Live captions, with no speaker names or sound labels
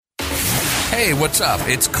Hey, what's up?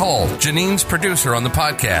 It's Cole, Janine's producer on the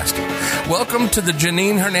podcast. Welcome to the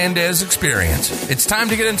Janine Hernandez Experience. It's time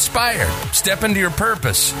to get inspired, step into your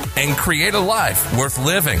purpose, and create a life worth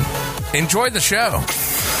living. Enjoy the show.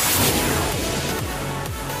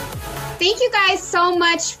 Thank you guys so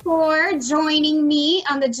much for joining me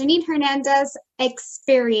on the Janine Hernandez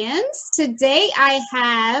Experience. Today I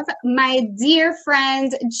have my dear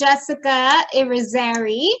friend, Jessica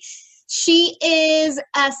Irizarry. She is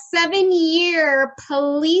a 7-year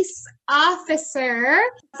police officer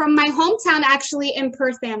from my hometown, actually, in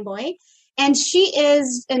Perth Amboy. And she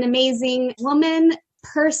is an amazing woman,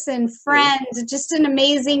 person, friend, just an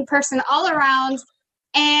amazing person all around.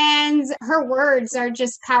 And her words are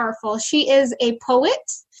just powerful. She is a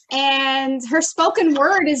poet, and her spoken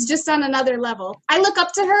word is just on another level. I look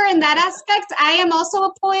up to her in that aspect. I am also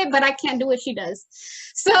a poet, but I can't do what she does.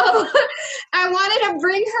 So I wanted to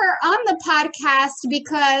bring her on the podcast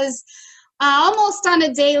because almost on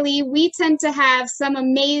a daily, we tend to have some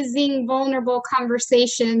amazing, vulnerable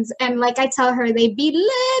conversations. And like I tell her, they be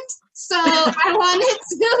lit. So I wanted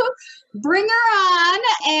to bring her on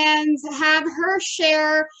and have her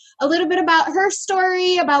share a little bit about her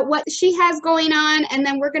story, about what she has going on, and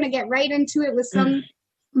then we're going to get right into it with some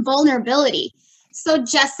vulnerability. So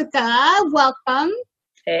Jessica, welcome.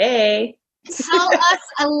 Hey. Tell us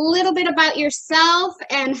a little bit about yourself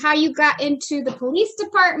and how you got into the police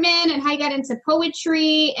department and how you got into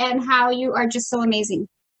poetry and how you are just so amazing.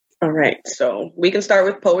 All right. So we can start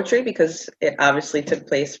with poetry because it obviously took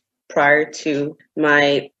place prior to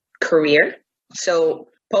my career. So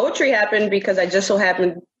poetry happened because I just so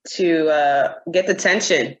happened to get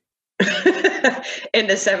detention in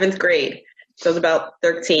the 7th grade. So I was about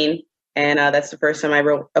 13, and that's the first time I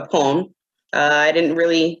wrote a poem. I didn't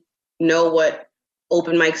really know what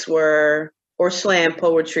open mics were or slam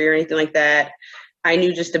poetry or anything like that. I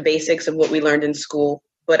knew just the basics of what we learned in school.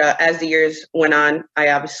 But as the years went on, I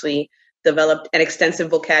obviously developed an extensive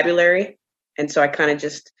vocabulary. And so I kind of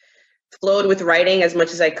just flowed with writing as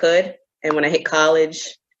much as I could. And when I hit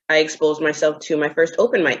college, I exposed myself to my first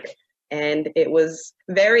open mic. And it was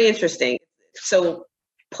very interesting. So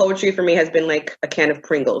poetry for me has been like a can of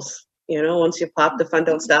Pringles. You know, once you pop, the fun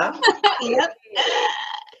don't stop. Yep.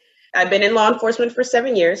 I've been in law enforcement for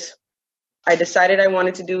 7 years. I decided I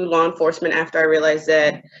wanted to do law enforcement after I realized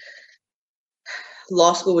that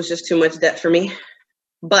law school was just too much debt for me.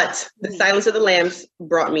 But the Silence of the Lambs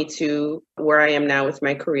brought me to where I am now with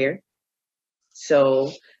my career.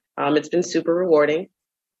 So it's been super rewarding.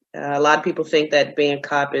 A lot of people think that being a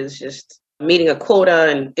cop is just meeting a quota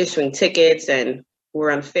and issuing tickets and we're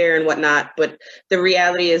unfair and whatnot. But the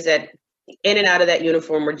reality is that in and out of that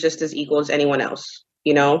uniform, we're just as equal as anyone else.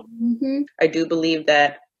 You know, I do believe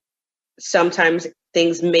that sometimes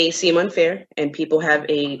things may seem unfair and people have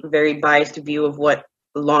a very biased view of what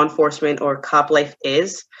law enforcement or cop life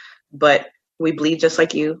is. But we bleed just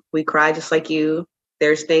like you. We cry just like you.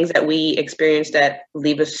 There's things that we experience that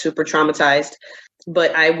leave us super traumatized.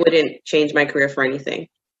 But I wouldn't change my career for anything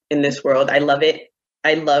in this world. I love it.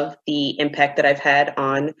 I love the impact that I've had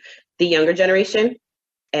on the younger generation.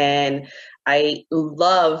 And I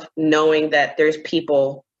love knowing that there's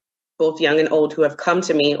people, both young and old, who have come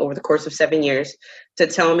to me over the course of 7 years to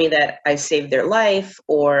tell me that I saved their life,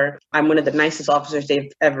 or I'm one of the nicest officers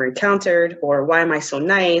they've ever encountered, or why am I so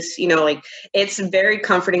nice? You know, like, it's very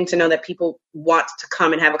comforting to know that people want to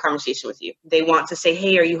come and have a conversation with you. They want to say,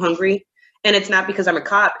 hey, are you hungry? And it's not because I'm a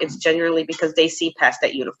cop. It's genuinely because they see past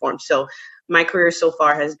that uniform. So my career so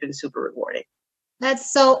far has been super rewarding.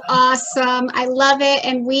 That's so awesome. I love it.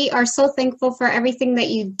 And we are so thankful for everything that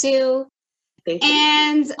you do. Thank you.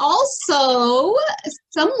 And also,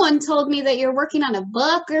 someone told me that you're working on a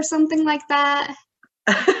book or something like that.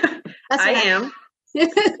 I am.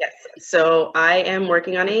 Yes. So I am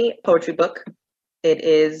working on a poetry book. It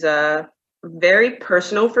is very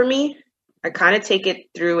personal for me. I kind of take it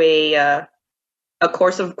through a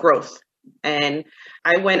course of growth. And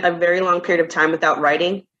I went a very long period of time without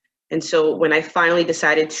writing. And so when I finally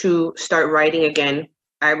decided to start writing again,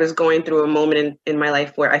 I was going through a moment in my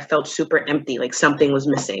life where I felt super empty, like something was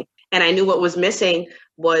missing. And I knew what was missing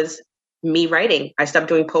was me writing. I stopped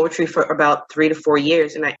doing poetry for about 3 to 4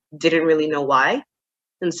 years, and I didn't really know why.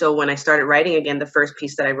 And so when I started writing again, the first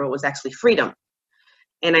piece that I wrote was actually Freedom.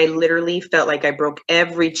 And I literally felt like I broke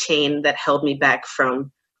every chain that held me back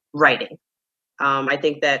from writing. I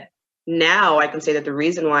think that now I can say that the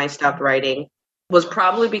reason why I stopped writing was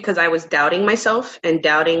probably because I was doubting myself and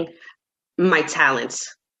doubting my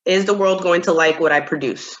talents. Is the world going to like what I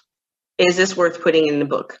produce? Is this worth putting in the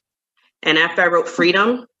book? And after I wrote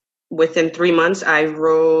Freedom, within 3 months, I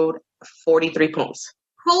wrote 43 poems.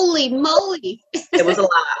 Holy moly. It was a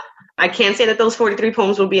lot. I can't say that those 43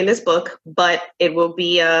 poems will be in this book, but it will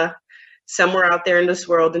be somewhere out there in this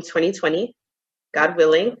world in 2020, God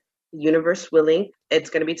willing, universe willing. It's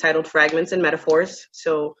going to be titled Fragments and Metaphors.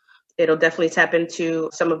 So it'll definitely tap into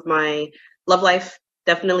some of my love life,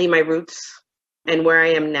 definitely my roots and where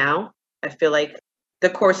I am now. I feel like the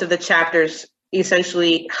course of the chapters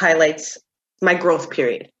essentially highlights my growth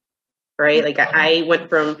period, right? Like I went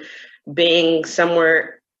from being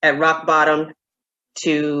somewhere at rock bottom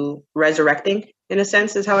to resurrecting, in a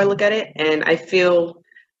sense, is how I look at it. And I feel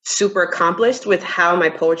super accomplished with how my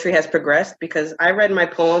poetry has progressed, because I read my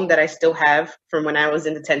poem that I still have from when I was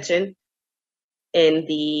in detention in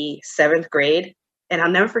the 7th grade. And I'll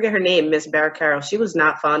never forget her name, Miss Barra Carroll. She was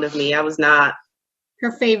not fond of me. I was not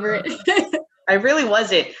her favorite. I really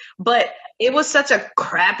wasn't. But it was such a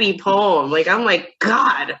crappy poem. Like, I'm like,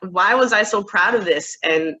 God, why was I so proud of this?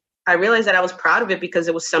 And I realized that I was proud of it because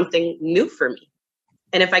it was something new for me.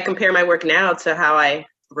 And if I compare my work now to how I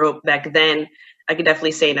wrote back then, I could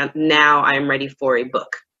definitely say now I'm ready for a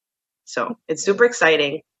book. So it's super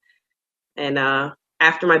exciting. And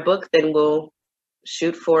after my book, then we'll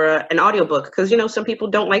shoot for an audiobook. Because, some people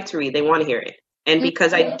don't like to read. They want to hear it. And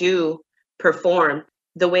because I do perform,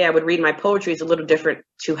 the way I would read my poetry is a little different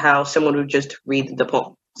to how someone would just read the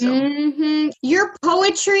poem. So. Your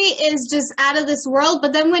poetry is just out of this world,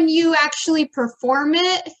 but then when you actually perform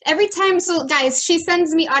it, every time, so guys, she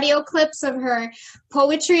sends me audio clips of her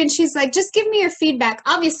poetry and she's like, just give me your feedback.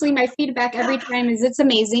 Obviously my feedback every time is it's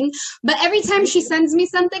amazing, but every time she sends me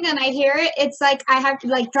something and I hear it, it's like I have to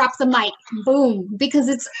like drop the mic, boom, because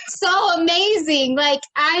it's so amazing. Like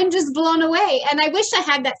I'm just blown away, and I wish I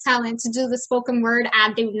had that talent to do the spoken word.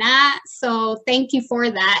 I do not, so thank you for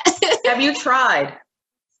that. Have you tried?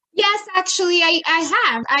 Yes, actually, I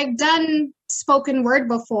have. I've done spoken word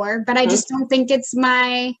before, but I just don't think it's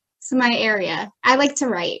my area. I like to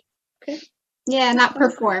write. Okay. Yeah, not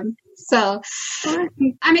perform. So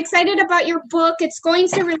I'm excited about your book. It's going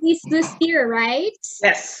to release this year, right?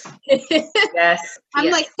 Yes. Yes. I'm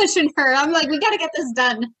like pushing her. I'm like, we got to get this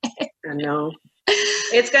done. I know.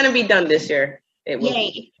 It's going to be done this year. It will.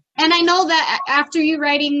 Yay. And I know that after you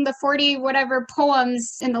writing the 40 whatever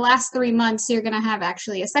poems in the last 3 months, you're going to have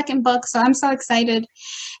actually a second book. So I'm so excited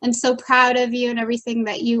and so proud of you and everything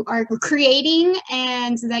that you are creating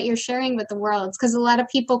and that you're sharing with the world. Because a lot of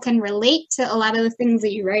people can relate to a lot of the things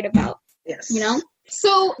that you write about. Yes.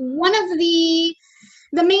 So one of the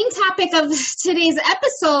main topic of today's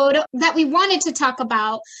episode that we wanted to talk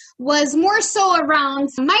about was more so around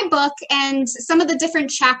my book and some of the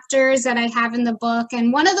different chapters that I have in the book.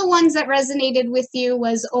 And one of the ones that resonated with you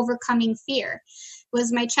was Overcoming Fear,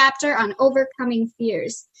 was my chapter on overcoming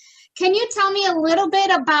fears. Can you tell me a little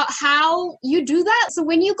bit about how you do that? So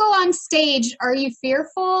when you go on stage, are you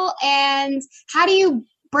fearful? And how do you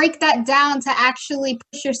break that down to actually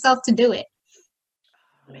push yourself to do it?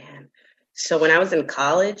 Man. So when I was in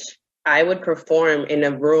college, I would perform in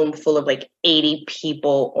a room full of like 80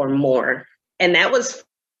 people or more. And that was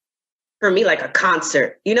for me like a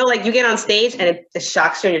concert. Like you get on stage and it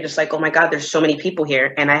shocks you and you're just like, oh my God, there's so many people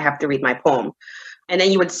here and I have to read my poem. And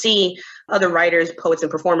then you would see other writers, poets, and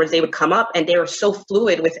performers, they would come up and they were so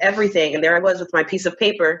fluid with everything. And there I was with my piece of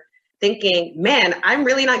paper thinking, man, I'm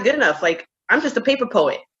really not good enough. Like I'm just a paper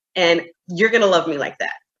poet and you're going to love me like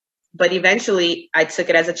that. But eventually I took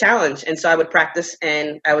it as a challenge. And so I would practice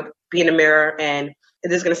and I would be in the mirror, and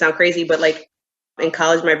this is going to sound crazy, but like in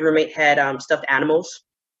college, my roommate had stuffed animals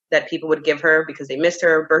that people would give her because they missed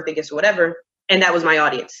her birthday gifts or whatever. And that was my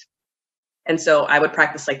audience. And so I would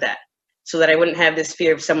practice like that so that I wouldn't have this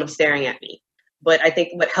fear of someone staring at me. But I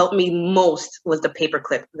think what helped me most was the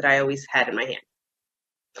paperclip that I always had in my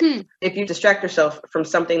hand. If you distract yourself from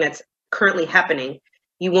something that's currently happening,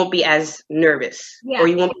 you won't be as nervous or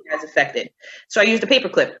you won't be as affected. So I used a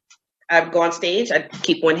paperclip. I'd go on stage. I'd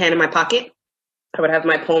keep one hand in my pocket. I would have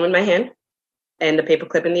my poem in my hand and the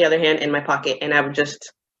paperclip in the other hand in my pocket. And I would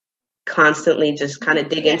just constantly just kind of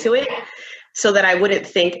dig into it so that I wouldn't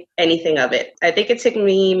think anything of it. I think it took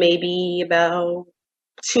me maybe about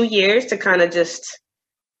 2 years to kind of just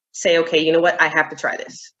say, okay, you know what? I have to try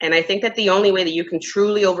this. And I think that the only way that you can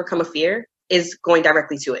truly overcome a fear is going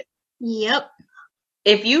directly to it. Yep.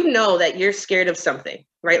 If you know that you're scared of something,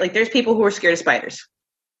 right? Like there's people who are scared of spiders.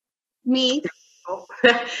 Me.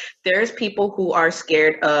 There's people who are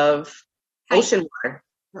scared of ocean water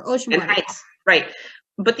and heights, right?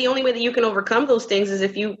 But the only way that you can overcome those things is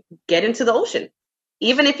if you get into the ocean.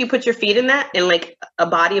 Even if you put your feet in that, in like a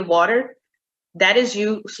body of water, that is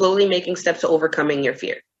you slowly making steps to overcoming your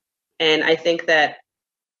fear. And I think that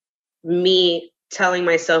me telling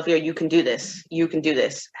myself, you can do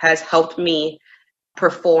this, has helped me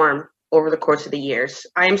perform over the course of the years.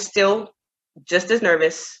 I am still just as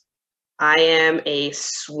nervous. I am a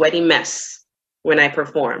sweaty mess when I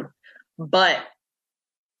perform. But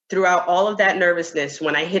throughout all of that nervousness,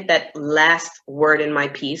 when I hit that last word in my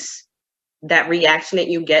piece, that reaction that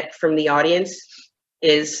you get from the audience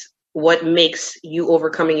is what makes you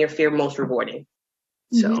overcoming your fear most rewarding.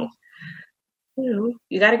 Mm-hmm. So,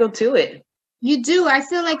 you got to go to it. You do. I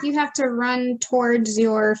feel like you have to run towards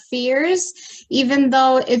your fears, even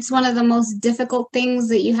though it's one of the most difficult things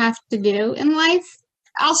that you have to do in life.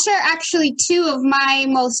 I'll share actually 2 of my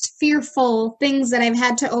most fearful things that I've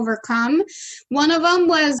had to overcome. One of them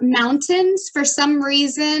was mountains. For some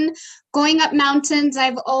reason, going up mountains,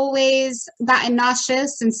 I've always gotten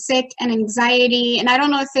nauseous and sick and anxiety. And I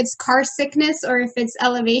don't know if it's car sickness or if it's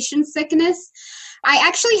elevation sickness. I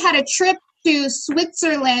actually had a trip to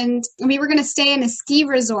Switzerland. We were going to stay in a ski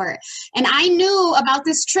resort. And I knew about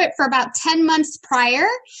this trip for about 10 months prior.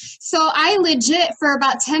 So I legit for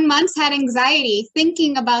about 10 months had anxiety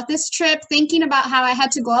thinking about this trip, thinking about how I had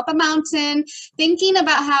to go up a mountain, thinking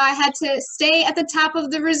about how I had to stay at the top of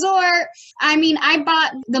the resort. I mean, I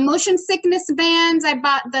bought the motion sickness bands. I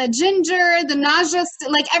bought the ginger, the nausea,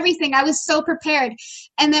 like everything. I was so prepared.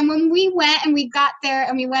 And then when we went and we got there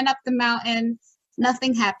and we went up the mountain,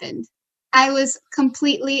 nothing happened. I was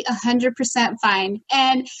completely 100% fine.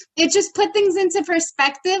 And it just put things into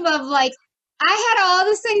perspective of like, I had all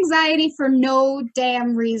this anxiety for no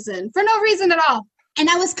damn reason, for no reason at all. And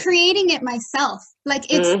I was creating it myself. Like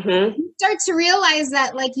it's, you start to realize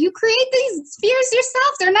that like you create these fears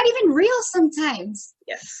yourself. They're not even real sometimes.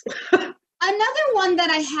 Yes. Another one that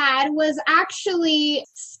I had was actually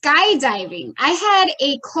skydiving. I had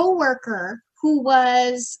a coworker who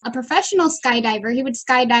was a professional skydiver. He would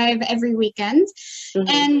skydive every weekend. Mm-hmm.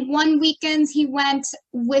 And one weekend he went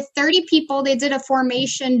with 30 people. They did a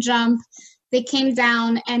formation jump. They came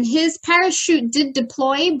down and his parachute did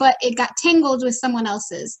deploy, but it got tangled with someone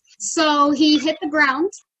else's. So he hit the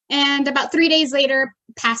ground and about 3 days later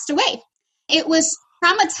passed away. It was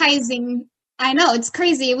traumatizing. I know, it's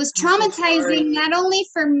crazy. It was traumatizing not only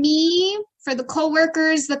for me, for the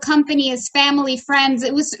coworkers, the company, his family, friends.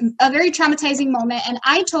 It was a very traumatizing moment. And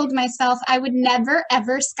I told myself I would never,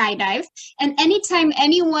 ever skydive. And anytime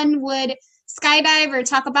anyone would skydive or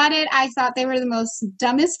talk about it, I thought they were the most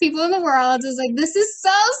dumbest people in the world. I was like, this is so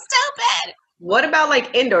stupid. What about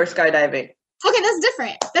like indoor skydiving? Okay, that's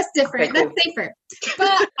different. Okay, cool. That's safer.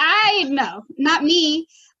 But no, not me.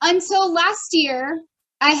 Until last year,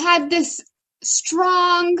 I had this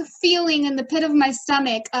strong feeling in the pit of my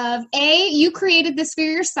stomach of A, you created this for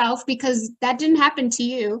yourself because that didn't happen to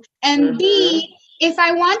you. And B, if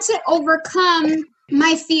I want to overcome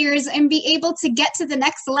my fears and be able to get to the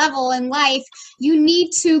next level in life, you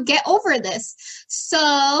need to get over this. So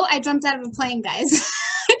I jumped out of a plane, guys.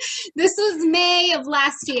 This was May of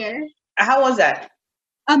last year. How was that?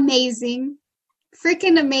 Amazing.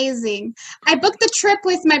 Freaking amazing. I booked the trip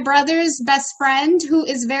with my brother's best friend who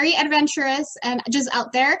is very adventurous and just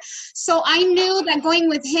out there. So I knew that going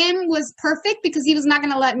with him was perfect because he was not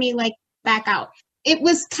going to let me like back out. It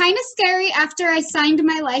was kind of scary after I signed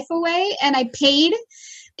my life away and I paid.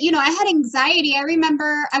 You know, I had anxiety. I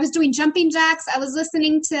remember I was doing jumping jacks. I was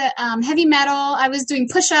listening to heavy metal. I was doing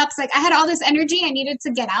push-ups. Like I had all this energy I needed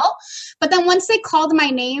to get out. But then once they called my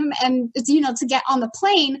name and, you know, to get on the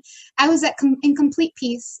plane, I was in complete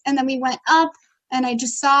peace. And then we went up and I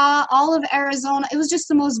just saw all of Arizona. It was just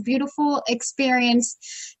the most beautiful experience.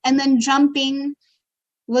 And then jumping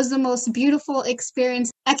was the most beautiful experience.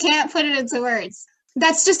 I can't put it into words.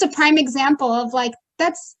 That's just a prime example of like,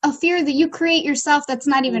 that's a fear that you create yourself that's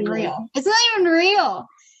not even real. It's not even real.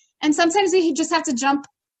 And sometimes we just have to jump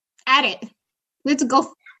at it. We have to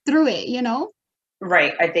go through it, you know?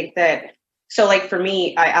 Right. I think that, so like for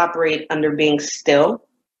me, I operate under being still.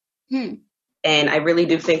 And I really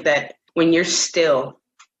do think that when you're still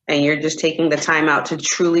and you're just taking the time out to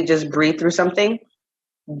truly just breathe through something,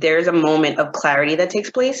 there's a moment of clarity that takes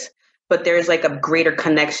place, but there's like a greater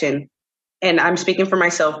connection. And I'm speaking for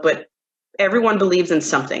myself, but everyone believes in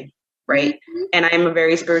something, right? And I am a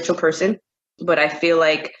very spiritual person, but I feel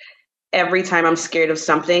like every time I'm scared of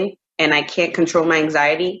something and I can't control my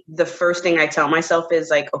anxiety, the first thing I tell myself is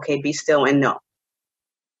like, okay, be still and know.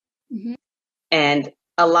 And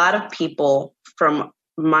a lot of people from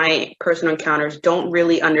my personal encounters don't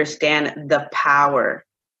really understand the power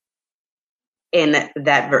in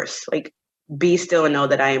that verse. Like, be still and know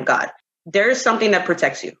that I am God. There is something that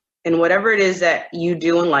protects you. And whatever it is that you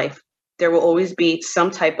do in life, there will always be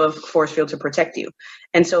some type of force field to protect you.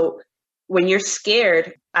 And so when you're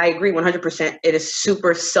scared, I agree 100%. It is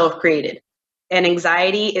super self-created. And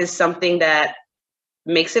anxiety is something that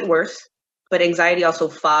makes it worse, but anxiety also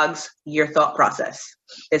fogs your thought process,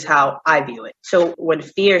 is how I view it. So when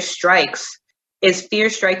fear strikes, is fear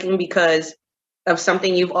striking because of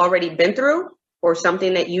something you've already been through, or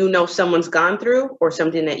something that you know someone's gone through, or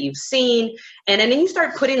something that you've seen? And then you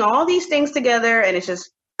start putting all these things together and it's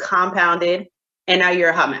just compounded, and now you're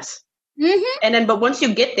a hot mess. Mm-hmm. And then, but once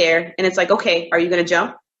you get there and it's like, okay, are you going to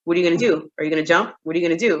jump? What are you going to do? Are you going to jump? What are you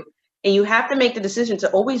going to do? And you have to make the decision to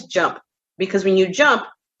always jump, because when you jump,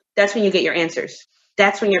 that's when you get your answers.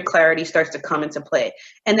 That's when your clarity starts to come into play.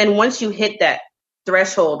 And then once you hit that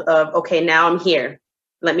threshold of, okay, now I'm here,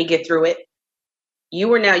 let me get through it.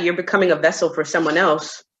 You're becoming a vessel for someone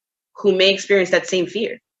else who may experience that same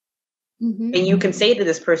fear. Mm-hmm. And you can say to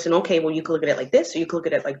this person, okay, well, you can look at it like this, or you can look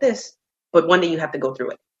at it like this, but one day you have to go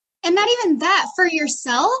through it. And not even that, for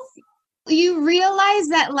yourself, you realize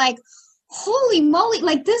that, like, holy moly,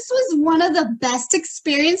 like, this was one of the best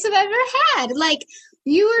experiences I've ever had. Like,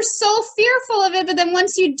 you were so fearful of it, but then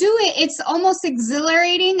once you do it, it's almost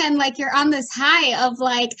exhilarating, and like you're on this high of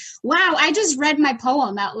like, wow, I just read my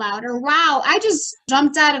poem out loud, or wow, I just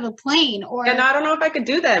jumped out of a plane. Or and I don't know if I could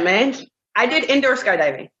do that, man. I did indoor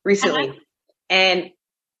skydiving recently, and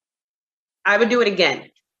I would do it again.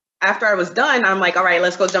 After I was done, I'm like, all right,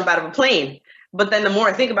 let's go jump out of a plane. But then the more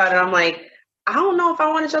I think about it, I'm like, I don't know if I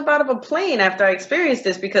want to jump out of a plane after I experienced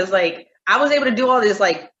this, because like I was able to do all this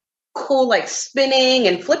like cool like spinning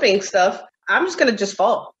and flipping stuff. I'm just gonna just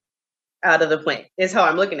fall out of the plane is how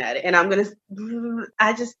I'm looking at it. And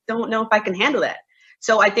I just don't know if I can handle that.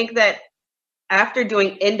 So I think that after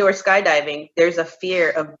doing indoor skydiving, there's a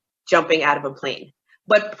fear of jumping out of a plane.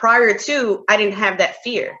 But prior to, I didn't have that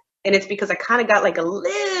fear. And it's because I kind of got like a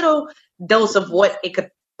little dose of what it could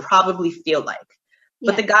probably feel like.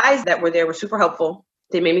 But the guys that were there were super helpful.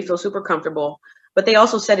 They made me feel super comfortable. But they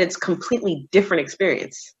also said it's completely different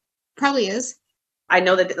experience. Probably is. I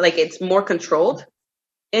know that like it's more controlled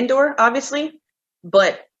indoor, obviously.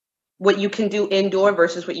 But what you can do indoor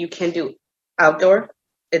versus what you can do outdoor,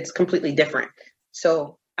 it's completely different.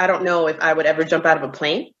 So I don't know if I would ever jump out of a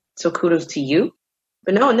plane. So kudos to you.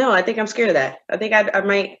 But no, I think I'm scared of that. I think I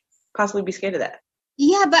might possibly be scared of that.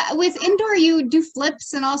 Yeah, but with indoor, you do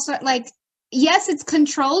flips and also like, yes, it's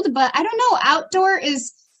controlled, but I don't know. Outdoor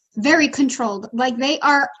is very controlled. Like they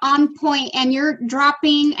are on point, and you're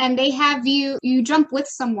dropping, and they have you jump with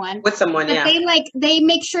someone. With someone, but yeah. They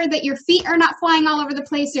make sure that your feet are not flying all over the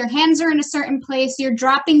place. Your hands are in a certain place. You're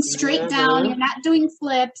dropping straight down. You're not doing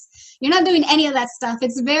flips. You're not doing any of that stuff.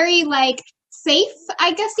 It's very like safe,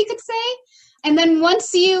 I guess you could say. And then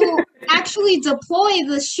once you actually deploy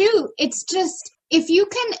the chute, it's just, if you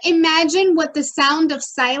can imagine what the sound of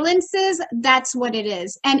silence is, that's what it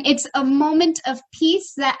is. And it's a moment of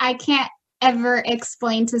peace that I can't ever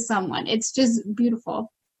explain to someone. It's just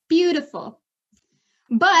beautiful. Beautiful.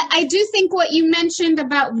 But I do think what you mentioned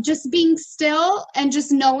about just being still and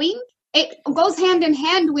just knowing, it goes hand in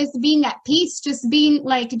hand with being at peace, just being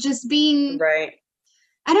right.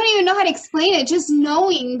 I don't even know how to explain it. Just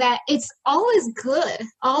knowing that all is good.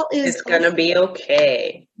 It's going to be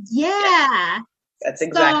okay. Yeah. That's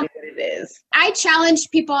exactly what it is. I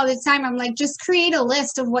challenge people all the time. I'm like, just create a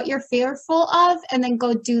list of what you're fearful of and then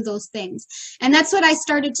go do those things. And that's what I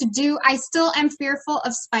started to do. I still am fearful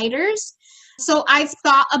of spiders. So I've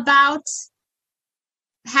thought about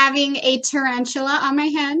having a tarantula on my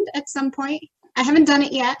hand at some point. I haven't done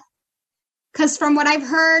it yet. Because from what I've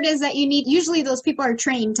heard is that usually those people are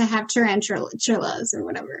trained to have tarantulas or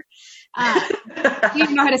whatever. You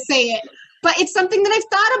don't know how to say it. But it's something that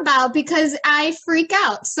I've thought about because I freak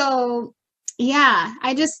out. So, yeah,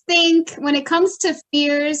 I just think when it comes to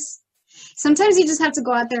fears, sometimes you just have to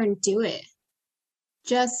go out there and do it.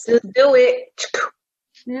 Just do it.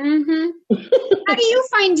 Mm-hmm. How do you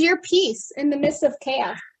find your peace in the midst of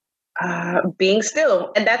chaos? Being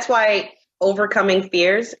still. And that's why overcoming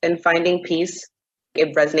fears and finding peace,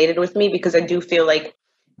 it resonated with me because I do feel like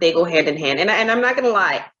they go hand in hand. And I'm not going to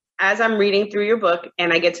lie. As I'm reading through your book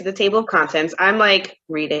and I get to the table of contents, I'm like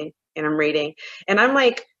reading and I'm reading. And I'm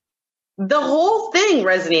like, the whole thing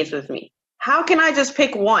resonates with me. How can I just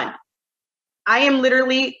pick one? I am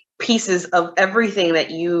literally pieces of everything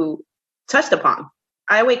that you touched upon.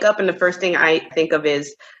 I wake up and the first thing I think of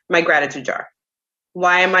is my gratitude jar.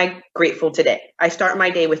 Why am I grateful today? I start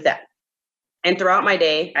my day with that. And throughout my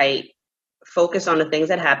day, I focus on the things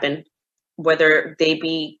that happen, whether they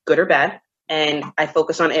be good or bad. And I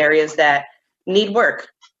focus on areas that need work.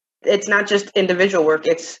 It's not just individual work.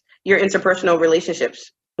 It's your interpersonal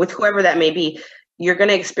relationships with whoever that may be. You're going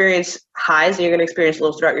to experience highs and you're going to experience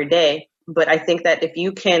lows throughout your day. But I think that if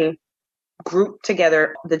you can group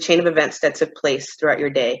together the chain of events that took place throughout your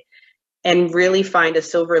day and really find a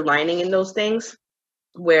silver lining in those things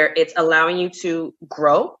where it's allowing you to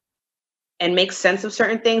grow and make sense of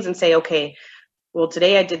certain things and say, okay, well,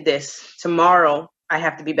 today I did this. Tomorrow I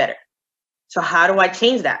have to be better. So how do I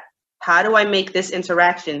change that? How do I make this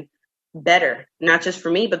interaction better? Not just for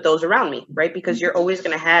me, but those around me, right? Because you're always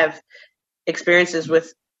going to have experiences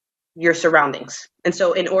with your surroundings. And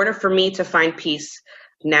so in order for me to find peace,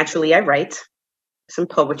 naturally, I write some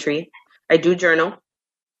poetry. I do journal.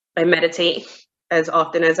 I meditate as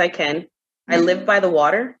often as I can. I live by the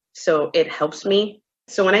water, so it helps me.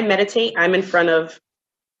 So when I meditate, I'm in front of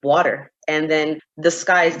water, and then the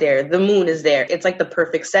sky's there, the moon is there. It's like the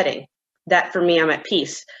perfect setting. That for me, I'm at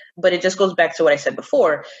peace. But it just goes back to what I said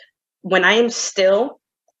before. When I am still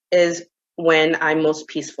is when I'm most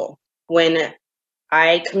peaceful. When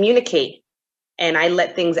I communicate and I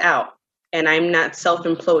let things out and I'm not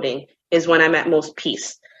self-imploding is when I'm at most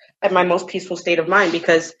peace, at my most peaceful state of mind,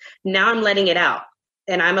 because now I'm letting it out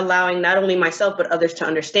and I'm allowing not only myself, but others to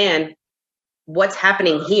understand what's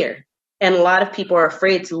happening here. And a lot of people are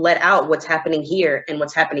afraid to let out what's happening here and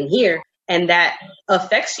what's happening here. And that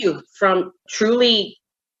affects you from truly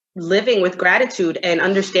living with gratitude and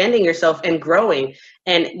understanding yourself and growing.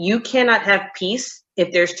 And you cannot have peace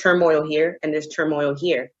if there's turmoil here and there's turmoil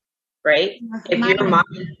here, right? If your mind,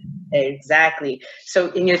 exactly.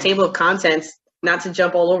 So in your table of contents, not to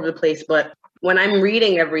jump all over the place, but when I'm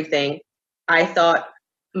reading everything, I thought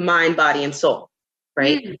mind, body, and soul,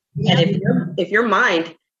 right? And if your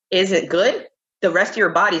mind isn't good, the rest of your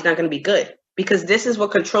body is not going to be good, because this is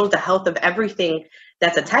what controls the health of everything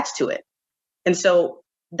that's attached to it. And so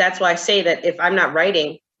that's why I say that if I'm not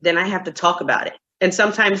writing, then I have to talk about it. And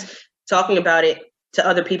sometimes talking about it to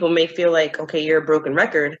other people may feel like, okay, you're a broken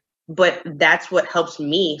record, but that's what helps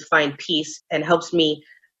me find peace and helps me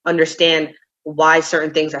understand why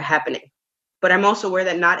certain things are happening. But I'm also aware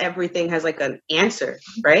that not everything has like an answer,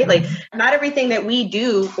 right? Like not everything that we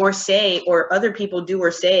do or say or other people do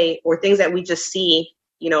or say or things that we just see,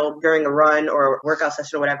 you know, during a run or a workout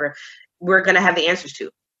session or whatever, we're going to have the answers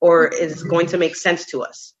to, or is going to make sense to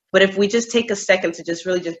us. But if we just take a second to just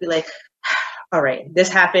really just be like, all right, this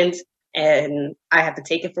happened and I have to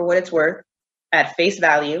take it for what it's worth at face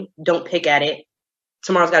value. Don't pick at it.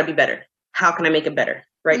 Tomorrow's got to be better. How can I make it better?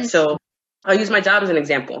 Right. Mm-hmm. So I'll use my job as an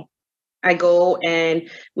example. I go and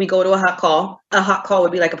we go to a hot call. A hot call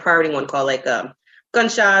would be like a priority one call, like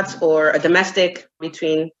gunshots or a domestic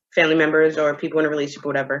between family members or people in a relationship or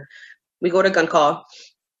whatever. We go to gun call.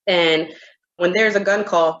 And when there's a gun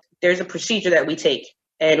call, there's a procedure that we take.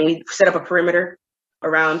 And we set up a perimeter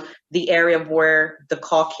around the area of where the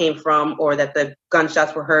call came from or that the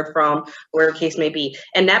gunshots were heard from, whatever the case may be.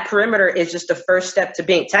 And that perimeter is just the first step to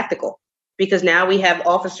being tactical, because now we have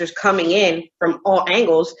officers coming in from all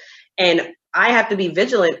angles. And I have to be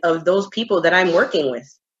vigilant of those people that I'm working with,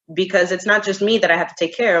 because it's not just me that I have to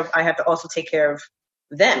take care of. I have to also take care of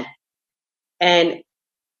them. And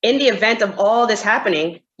in the event of all this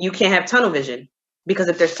happening, you can't have tunnel vision, because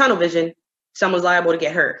if there's tunnel vision, someone's liable to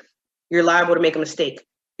get hurt. You're liable to make a mistake.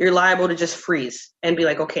 You're liable to just freeze and be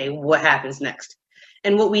like, okay, what happens next?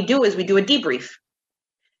 And what we do is we do a debrief.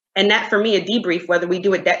 And that, for me, a debrief, whether we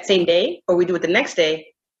do it that same day or we do it the next day,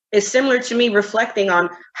 is similar to me reflecting on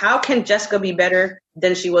how can Jessica be better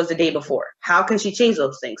than she was the day before? How can she change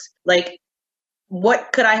those things? Like,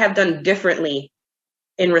 what could I have done differently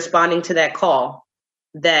in responding to that call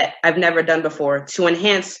that I've never done before to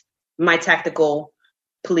enhance my tactical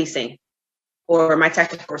policing or my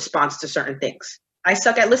tactical response to certain things? I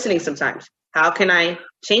suck at listening sometimes. How can I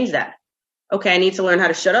change that? Okay, I need to learn how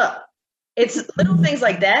to shut up. It's little things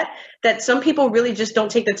like that some people really just don't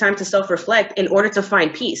take the time to self-reflect in order to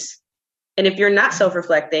find peace. And if you're not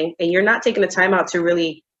self-reflecting and you're not taking the time out to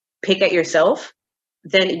really pick at yourself,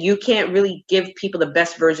 then you can't really give people the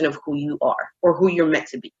best version of who you are or who you're meant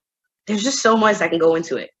to be. There's just so much that can go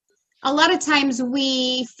into it. A lot of times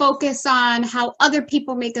we focus on how other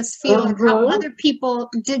people make us feel, and how other people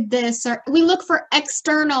did this, or we look for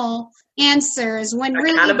external answers when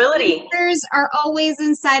really the answers are always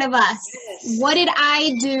inside of us. Yes. What did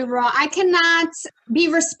I do wrong? I cannot be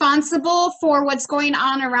responsible for what's going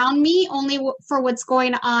on around me, only for what's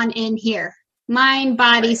going on in here. Mind,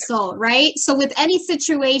 body, soul, right? So with any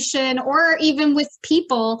situation or even with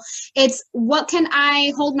people, it's what can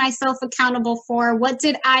I hold myself accountable for? What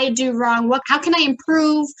did I do wrong? How can I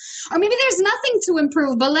improve? Or maybe there's nothing to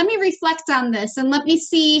improve, but let me reflect on this and let me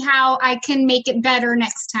see how I can make it better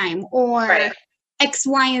next time, or X,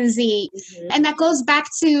 Y, and Z. Mm-hmm. And that goes back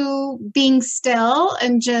to being still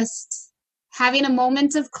and just having a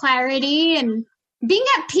moment of clarity and being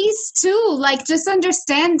at peace too. Like just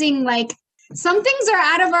understanding like some things are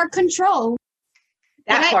out of our control.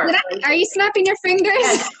 Are you snapping your fingers?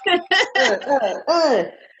 Yes.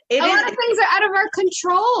 A lot of things are out of our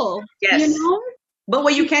control. Yes. You know? But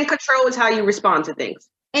what you can control is how you respond to things.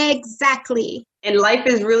 Exactly. And life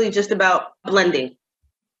is really just about blending.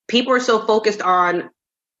 People are so focused on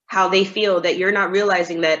how they feel that you're not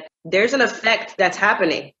realizing that there's an effect that's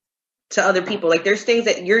happening to other people. Like there's things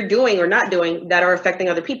that you're doing or not doing that are affecting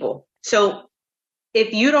other people. So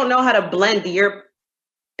if you don't know how to blend your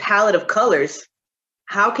palette of colors,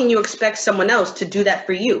 how can you expect someone else to do that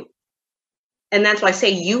for you? And that's why I say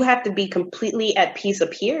you have to be completely at peace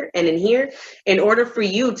up here and in here in order for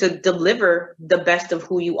you to deliver the best of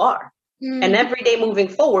who you are. Mm. And every day moving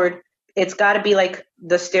forward, it's got to be like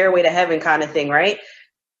the stairway to heaven kind of thing, right?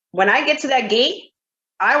 When I get to that gate,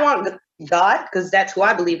 I want God, because that's who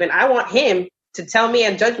I believe in. I want him to tell me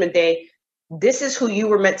on Judgment Day, this is who you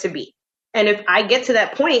were meant to be. And if I get to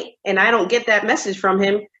that point and I don't get that message from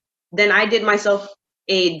him, then I did myself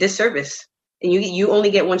a disservice. And you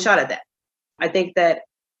only get one shot at that. I think that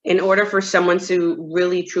in order for someone to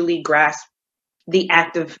really, truly grasp the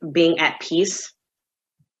act of being at peace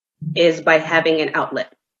is by having an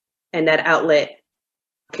outlet. And that outlet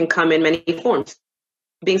can come in many forms.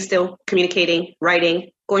 Being still, communicating,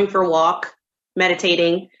 writing, going for a walk,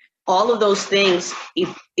 meditating, all of those things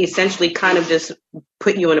essentially kind of just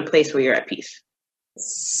put you in a place where you're at peace.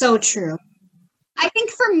 So true. I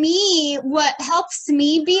think for me, what helps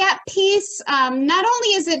me be at peace, not only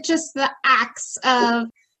is it just the acts of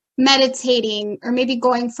meditating or maybe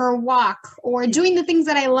going for a walk or doing the things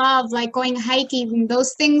that I love, like going hiking,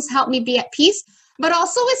 those things help me be at peace, but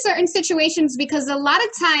also with certain situations, because a lot of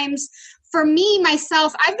times for me,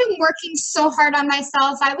 myself, I've been working so hard on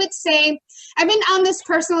myself. I would say I've been on this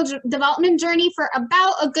personal development journey for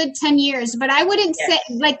about a good 10 years, but I wouldn't say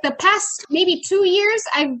like the past maybe 2 years,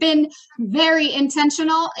 I've been very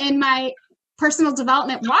intentional in my personal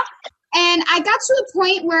development walk. And I got to a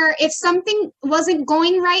point where if something wasn't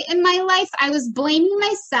going right in my life, I was blaming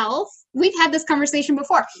myself. We've had this conversation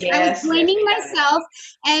before. Yes, I was blaming myself,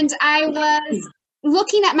 and I was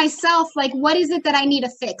looking at myself like, what is it that I need to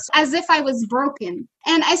fix? As if I was broken.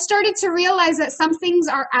 And I started to realize that some things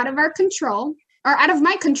are out of our control, or out of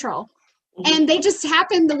my control. Mm-hmm. And they just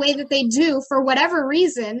happen the way that they do for whatever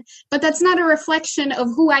reason, but that's not a reflection of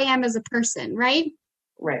who I am as a person, right?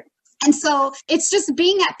 Right. And so it's just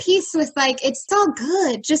being at peace with like, it's all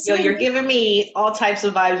good. Just you're giving me all types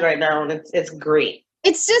of vibes right now, and it's great.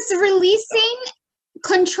 It's just releasing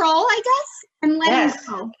control, I guess, and letting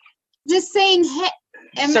go. Just saying,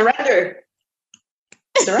 hey. Surrender.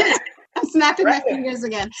 I'm snapping my fingers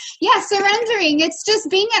again. Yeah, surrendering. It's just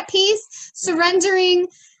being at peace, surrendering,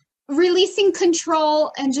 releasing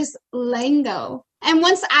control, and just letting go. And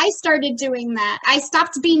once I started doing that, I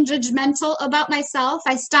stopped being judgmental about myself.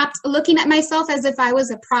 I stopped looking at myself as if I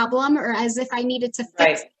was a problem or as if I needed to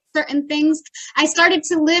fix certain things. I started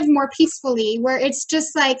to live more peacefully, where it's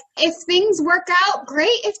just like, if things work out, great.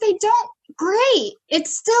 If they don't, great.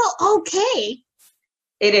 It's still okay.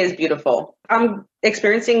 It is beautiful. I'm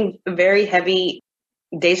experiencing very heavy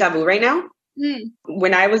deja vu right now.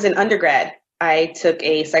 When I was in undergrad, I took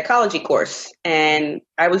a psychology course, and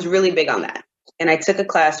I was really big on that. And I took a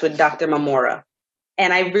class with Dr. Mamora.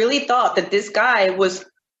 And I really thought that this guy was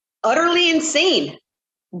utterly insane.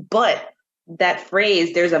 But that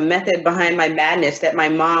phrase, there's a method behind my madness, that my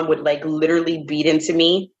mom would like literally beat into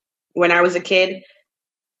me when I was a kid,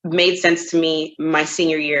 made sense to me my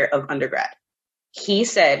senior year of undergrad. He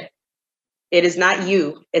said, it is not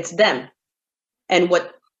you, it's them. And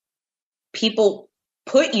what people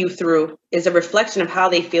put you through is a reflection of how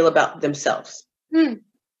they feel about themselves.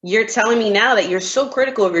 You're telling me now that you're so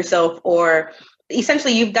critical of yourself, or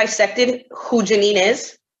essentially you've dissected who Janine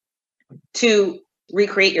is to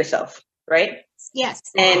recreate yourself, right? Yes.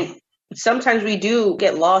 And sometimes we do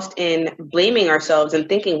get lost in blaming ourselves and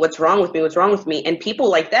thinking, what's wrong with me? What's wrong with me? And people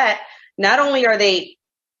like that, not only are they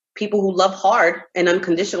people who love hard and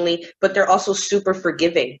unconditionally, but they're also super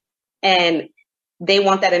forgiving, and they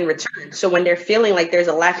want that in return. So when they're feeling like there's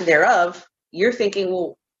a lack thereof, you're thinking,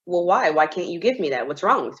 well, why? Why can't you give me that? What's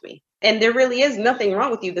wrong with me? And there really is nothing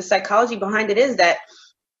wrong with you. The psychology behind it is that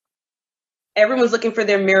everyone's looking for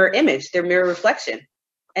their mirror image, their mirror reflection.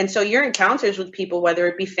 And so your encounters with people, whether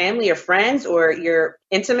it be family or friends or your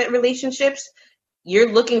intimate relationships,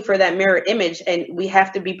 you're looking for that mirror image. And we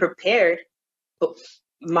have to be prepared,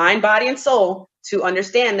 mind, body, and soul, to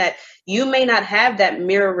understand that you may not have that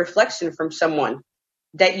mirror reflection from someone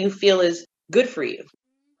that you feel is good for you.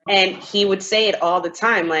 And he would say it all the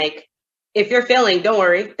time, like, If you're failing, don't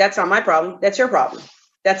worry. That's not my problem. That's your problem.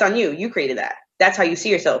 That's on you. You created that. That's how you see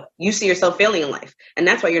yourself. You see yourself failing in life. And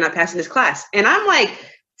that's why you're not passing this class. And I'm like,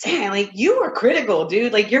 damn, like you are critical,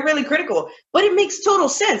 dude. Like you're really critical. But it makes total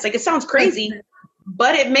sense. Like it sounds crazy,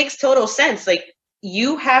 but it makes total sense. Like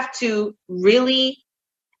you have to really,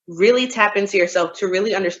 really tap into yourself to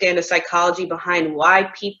really understand the psychology behind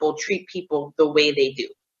why people treat people the way they do.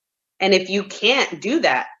 And if you can't do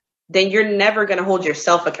that, then you're never going to hold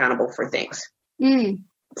yourself accountable for things.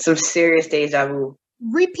 Some serious deja vu.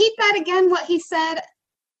 Repeat that again, what he said.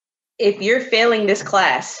 If you're failing this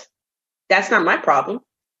class, that's not my problem.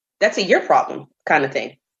 That's your problem kind of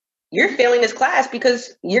thing. You're failing this class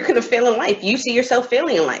because you're going to fail in life. You see yourself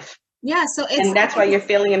failing in life. Yeah, so it's, and that's why you're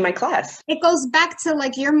failing in my class. It goes back to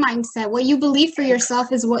like your mindset. What you believe for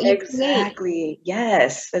yourself is what you exactly.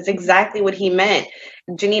 Yes, that's exactly what he meant.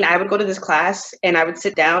 Janine, I would go to this class and I would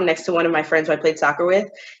sit down next to one of my friends who I played soccer with.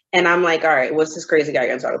 And I'm like, all right, what's this crazy guy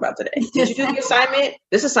going to talk about today? Did you do the assignment?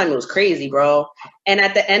 This assignment was crazy, bro. And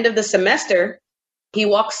at the end of the semester, he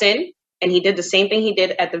walks in and he did the same thing he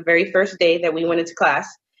did at the very first day that we went into class.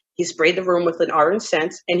 He sprayed the room with an orange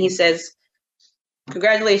scent and he says,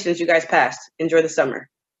 congratulations, you guys passed. Enjoy the summer.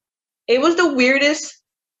 It was the weirdest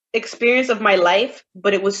experience of my life,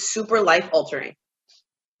 but it was super life altering.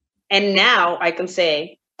 And now I can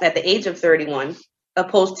say at the age of 31,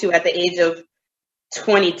 opposed to at the age of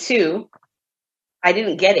 22, I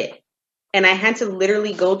didn't get it. And I had to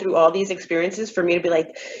literally go through all these experiences for me to be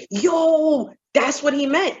like, yo, that's what he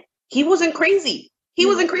meant. He wasn't crazy. He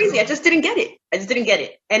wasn't crazy. I just didn't get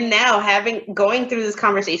it. And now going through this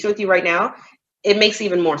conversation with you right now, it makes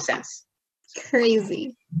even more sense.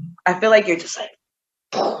 Crazy. I feel like you're just like,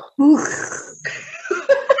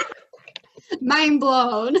 mind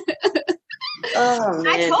blown. Oh, man.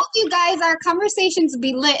 I told you guys our conversations would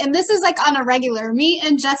be lit, and this is like on a regular. Me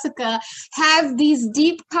and Jessica have these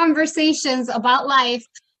deep conversations about life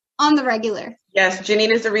on the regular. Yes,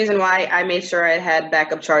 Janine is the reason why I made sure I had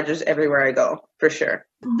backup chargers everywhere I go, for sure.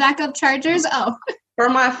 Backup chargers? Oh. For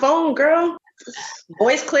my phone, girl.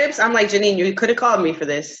 Voice clips. I'm like, Janine, you could have called me for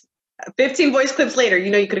this. 15 voice clips later,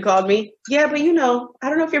 you could have called me. Yeah, but I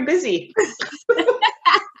don't know if you're busy.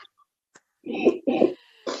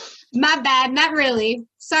 My bad. Not really.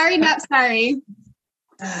 Sorry, not sorry.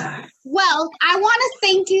 Well, I want to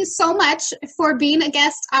thank you so much for being a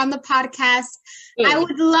guest on the podcast. I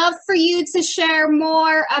would love for you to share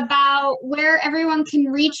more about where everyone can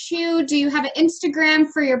reach you. Do you have an Instagram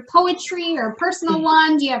for your poetry or a personal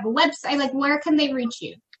one? Do you have a website? Like, where can they reach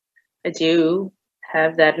you? I do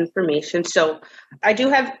have that information. So I do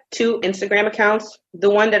have 2 Instagram accounts.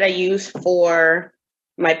 The one that I use for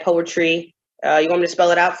my poetry, you want me to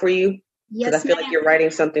spell it out for you? Yes, because I feel like you're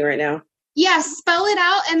writing something right now. Yeah, spell it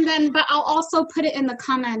out, but I'll also put it in the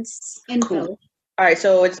comments. Cool. All right,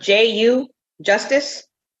 so it's J-U, Justice,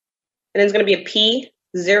 and then it's going to be a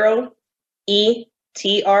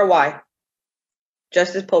P0ETRY,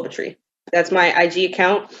 Justice Poetry. That's my IG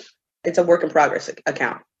account. It's a work in progress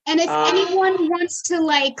account. And if anyone wants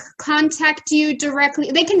to contact you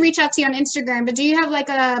directly, they can reach out to you on Instagram. But do you have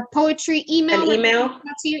a poetry email? An email?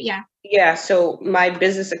 To you? Yeah. Yeah. So my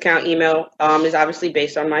business account email is obviously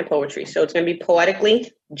based on my poetry. So it's going to be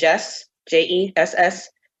poetically Jess, JESS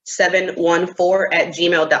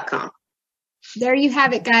 714@gmail.com. There you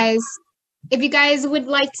have it, guys. If you guys would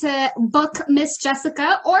like to book Miss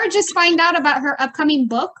Jessica or just find out about her upcoming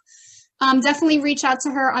book, definitely reach out to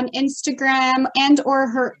her on Instagram and or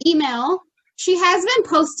her email. She has been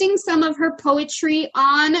posting some of her poetry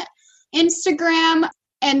on Instagram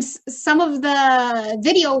and some of the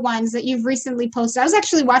video ones that you've recently posted. I was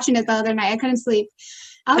actually watching it the other night. I couldn't sleep.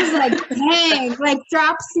 I was like, dang,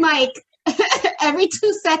 drops mic every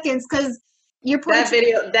 2 seconds because your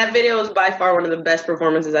poetry. That video is by far one of the best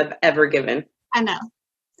performances I've ever given.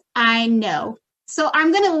 I know. So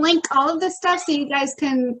I'm going to link all of this stuff so you guys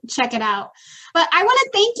can check it out. But I want to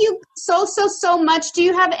thank you so much. Do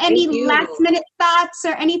you have any last minute thoughts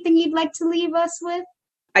or anything you'd like to leave us with?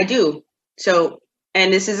 I do. So,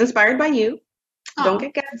 and this is inspired by you. Oh. Don't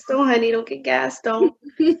get gassed on, honey. Don't get gassed on.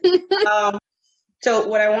 So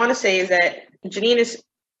what I want to say is that Janine is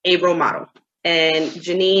a role model. And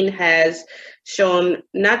Janine has shown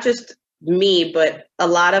not just me, but a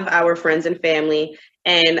lot of our friends and family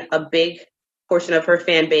and a big portion of her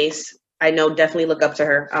fan base, I know, definitely look up to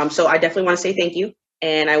her. So I definitely want to say thank you.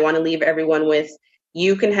 And I want to leave everyone with,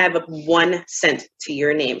 you can have 1 cent to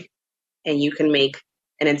your name and you can make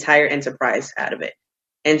an entire enterprise out of it.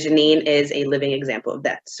 And Janine is a living example of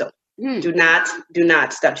that. So do not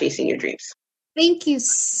stop chasing your dreams. Thank you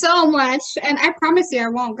so much. And I promise you I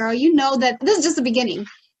won't, girl. You know that this is just the beginning.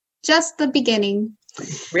 just the beginning.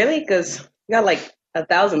 Really? Because you got like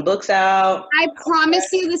 1,000 books out. I promise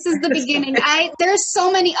you this is the beginning. There's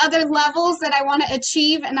so many other levels that I want to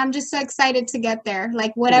achieve, and I'm just so excited to get there,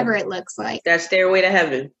 like whatever it looks like. That stairway to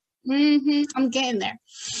heaven. I'm getting there.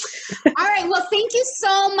 All right. Well, thank you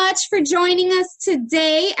so much for joining us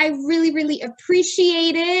today. I really, really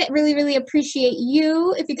appreciate it. Really, really appreciate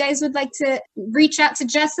you. If you guys would like to reach out to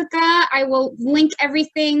Jessica, I will link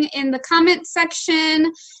everything in the comment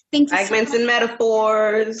section. Thank you. Fragments and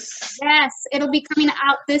metaphors. Yes, it'll be coming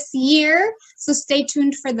out this year, so stay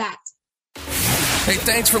tuned for that. Hey,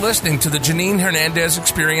 thanks for listening to the Janine Hernandez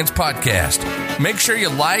Experience podcast. Make sure you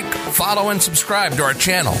like, follow, and subscribe to our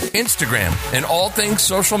channel, Instagram, and all things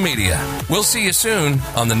social media. We'll see you soon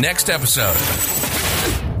on the next episode.